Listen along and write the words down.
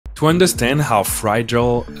To understand how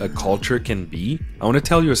fragile a culture can be, I want to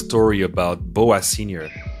tell you a story about Boa Senior.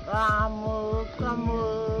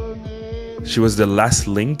 She was the last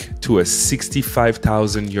link to a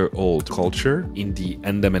 65,000-year-old culture in the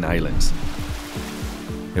Andaman Islands.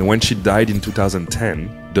 And when she died in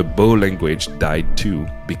 2010, the Bo language died too,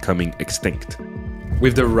 becoming extinct.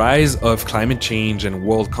 With the rise of climate change and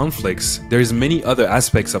world conflicts, there's many other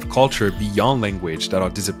aspects of culture beyond language that are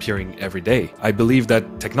disappearing every day. I believe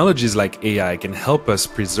that technologies like AI can help us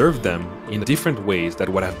preserve them in different ways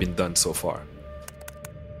than what have been done so far.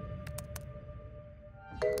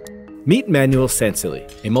 Meet Manuel Sainsily,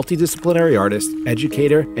 a multidisciplinary artist,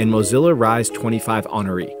 educator, and Mozilla Rise 25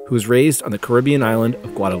 honoree, who was raised on the Caribbean island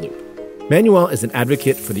of Guadeloupe. Manuel is an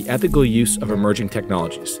advocate for the ethical use of emerging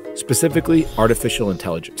technologies, specifically artificial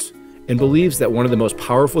intelligence, and believes that one of the most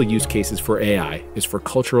powerful use cases for AI is for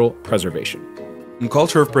cultural preservation. In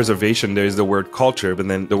culture of preservation, there is the word culture, but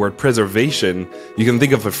then the word preservation, you can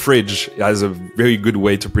think of a fridge as a very good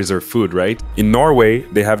way to preserve food, right? In Norway,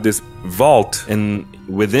 they have this vault, and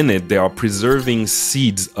within it, they are preserving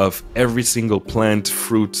seeds of every single plant,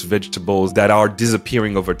 fruits, vegetables that are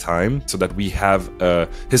disappearing over time, so that we have a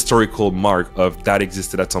historical mark of that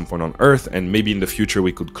existed at some point on Earth, and maybe in the future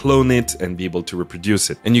we could clone it and be able to reproduce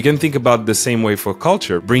it. And you can think about the same way for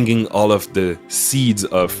culture, bringing all of the seeds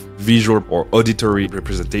of visual or auditory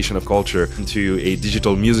representation of culture into a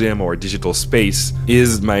digital museum or a digital space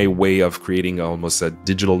is my way of creating almost a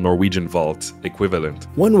digital Norwegian vault equivalent.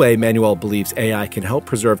 One way Manuel believes AI can help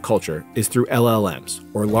preserve culture is through LLMs,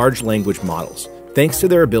 or large language models, thanks to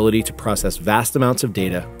their ability to process vast amounts of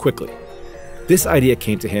data quickly. This idea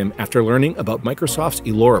came to him after learning about Microsoft's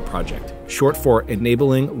Elora project, short for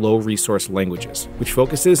Enabling Low-Resource Languages, which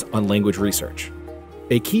focuses on language research.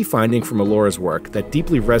 A key finding from Elora's work that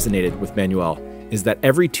deeply resonated with Manuel is that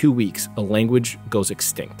every 2 weeks, a language goes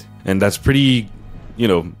extinct. And that's pretty,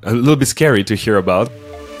 a little bit scary to hear about.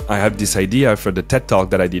 I had this idea for the TED Talk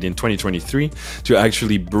that I did in 2023 to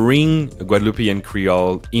actually bring Guadeloupean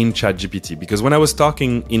Creole in ChatGPT. Because when I was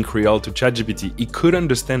talking in Creole to ChatGPT, it could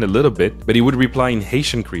understand a little bit, but it would reply in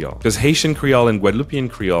Haitian Creole. Because Haitian Creole and Guadeloupean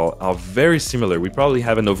Creole are very similar. We probably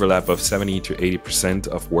have an overlap of 70 to 80%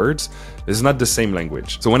 of words. It's not the same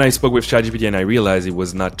language. So when I spoke with ChatGPT and I realized it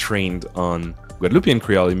was not trained on Guadeloupean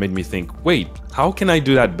Creole, it made me think, wait, how can I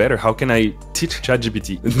do that better? How can I teach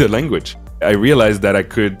ChatGPT the language? I realized that I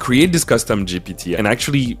could create this custom GPT and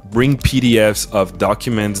actually bring PDFs of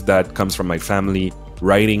documents that comes from my family,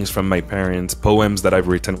 writings from my parents, poems that I've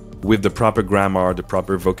written with the proper grammar, the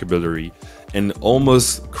proper vocabulary, and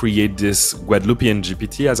almost create this Guadeloupean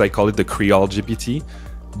GPT, as I call it, the Creole GPT,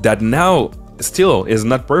 that now still is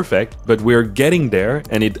not perfect, but we're getting there,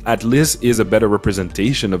 and it at least is a better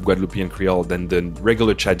representation of Guadeloupean Creole than the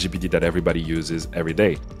regular ChatGPT that everybody uses every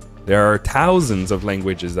day. There are thousands of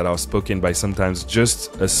languages that are spoken by sometimes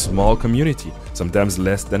just a small community, sometimes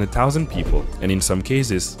less than 1,000 people, and in some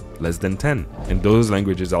cases, less than 10. And those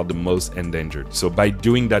languages are the most endangered. So by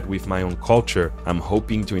doing that with my own culture, I'm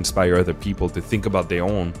hoping to inspire other people to think about their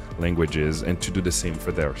own languages and to do the same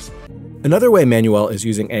for theirs. Another way Manuel is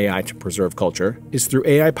using AI to preserve culture is through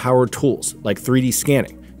AI-powered tools like 3D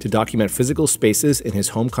scanning to document physical spaces in his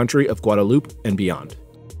home country of Guadeloupe and beyond.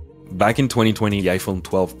 Back in 2020, the iPhone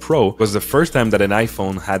 12 Pro was the first time that an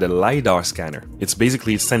iPhone had a LiDAR scanner. It's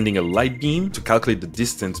basically sending a light beam to calculate the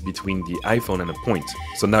distance between the iPhone and a point.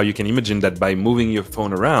 So now you can imagine that by moving your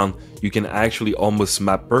phone around, you can actually almost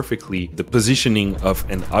map perfectly the positioning of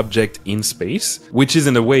an object in space, which is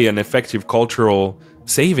in a way an effective cultural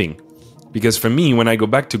saving. Because for me, when I go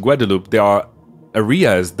back to Guadeloupe, there are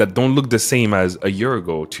areas that don't look the same as a year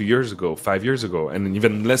ago, 2 years ago, 5 years ago, and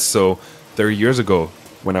even less so 30 years ago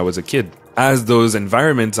when I was a kid. As those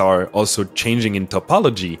environments are also changing in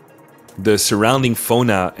topology, the surrounding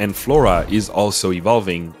fauna and flora is also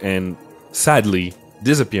evolving and sadly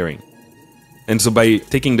disappearing. And so by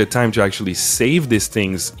taking the time to actually save these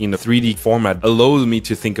things in a 3D format allows me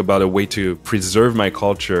to think about a way to preserve my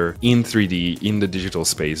culture in 3D in the digital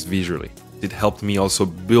space visually. It helped me also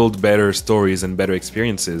build better stories and better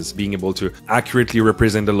experiences, being able to accurately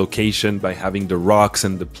represent the location by having the rocks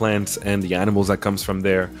and the plants and the animals that comes from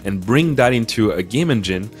there, and bring that into a game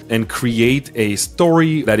engine and create a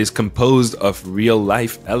story that is composed of real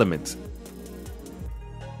life elements.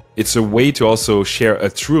 It's a way to also share a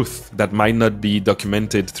truth that might not be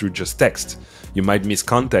documented through just text. You might miss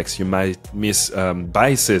context. You might miss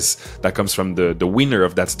biases that comes from the winner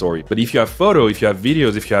of that story. But if you have photo, if you have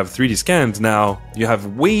videos, if you have 3D scans, now you have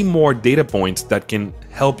way more data points that can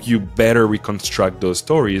help you better reconstruct those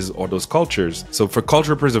stories or those cultures. So for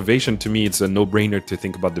cultural preservation, to me, it's a no-brainer to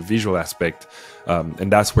think about the visual aspect.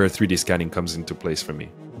 And that's where 3D scanning comes into place for me.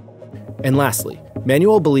 And lastly,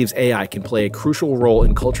 Manuel believes AI can play a crucial role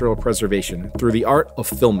in cultural preservation through the art of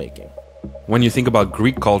filmmaking. When you think about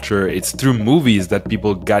Greek culture, it's through movies that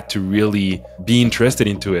people got to really be interested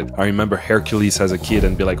into it. I remember Hercules as a kid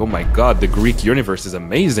and be like, oh my God, the Greek universe is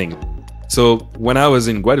amazing. So when I was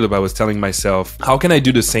in Guadeloupe, I was telling myself, how can I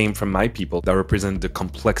do the same for my people that represent the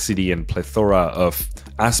complexity and plethora of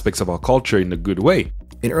aspects of our culture in a good way?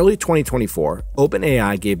 In early 2024,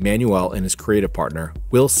 OpenAI gave Manuel and his creative partner,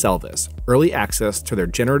 Will Selves, early access to their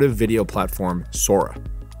generative video platform, Sora.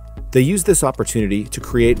 They used this opportunity to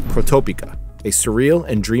create Protopica, a surreal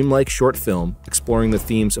and dreamlike short film exploring the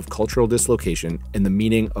themes of cultural dislocation and the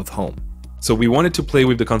meaning of home. So we wanted to play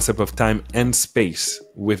with the concept of time and space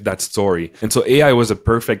with that story. And so AI was a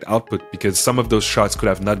perfect output because some of those shots could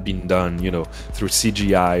have not been done, through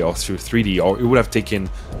CGI or through 3D, or it would have taken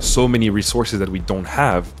so many resources that we don't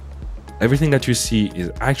have. Everything that you see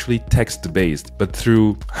is actually text-based, but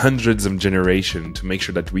through hundreds of generations to make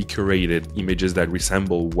sure that we curated images that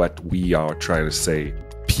resemble what we are trying to say.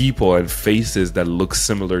 People and faces that look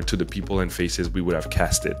similar to the people and faces we would have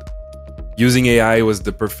casted. Using AI was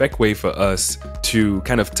the perfect way for us to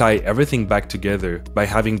kind of tie everything back together by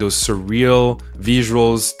having those surreal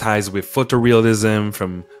visuals, ties with photorealism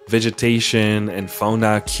from vegetation and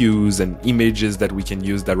fauna cues and images that we can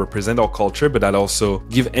use that represent our culture, but that also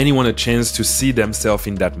give anyone a chance to see themselves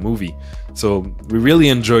in that movie. So we really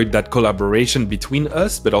enjoyed that collaboration between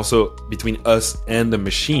us, but also between us and the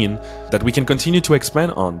machine that we can continue to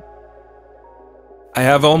expand on. I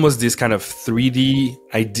have almost this kind of 3D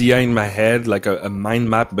idea in my head, like a mind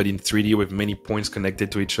map, but in 3D with many points connected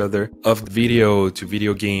to each other, of video to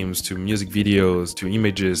video games, to music videos, to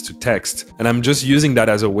images, to text. And I'm just using that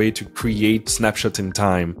as a way to create snapshots in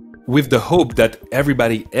time, with the hope that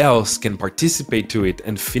everybody else can participate to it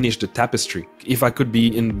and finish the tapestry. If I could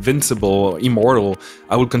be invincible or immortal,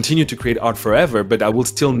 I will continue to create art forever, but I will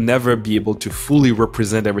still never be able to fully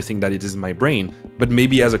represent everything that it is in my brain. But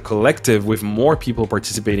maybe as a collective, with more people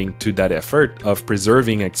participating to that effort of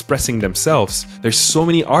preserving, expressing themselves, there's so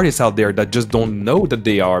many artists out there that just don't know that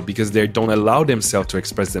they are because they don't allow themselves to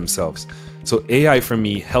express themselves. So AI for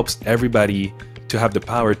me helps everybody to have the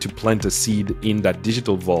power to plant a seed in that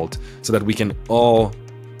digital vault so that we can all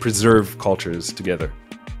preserve cultures together.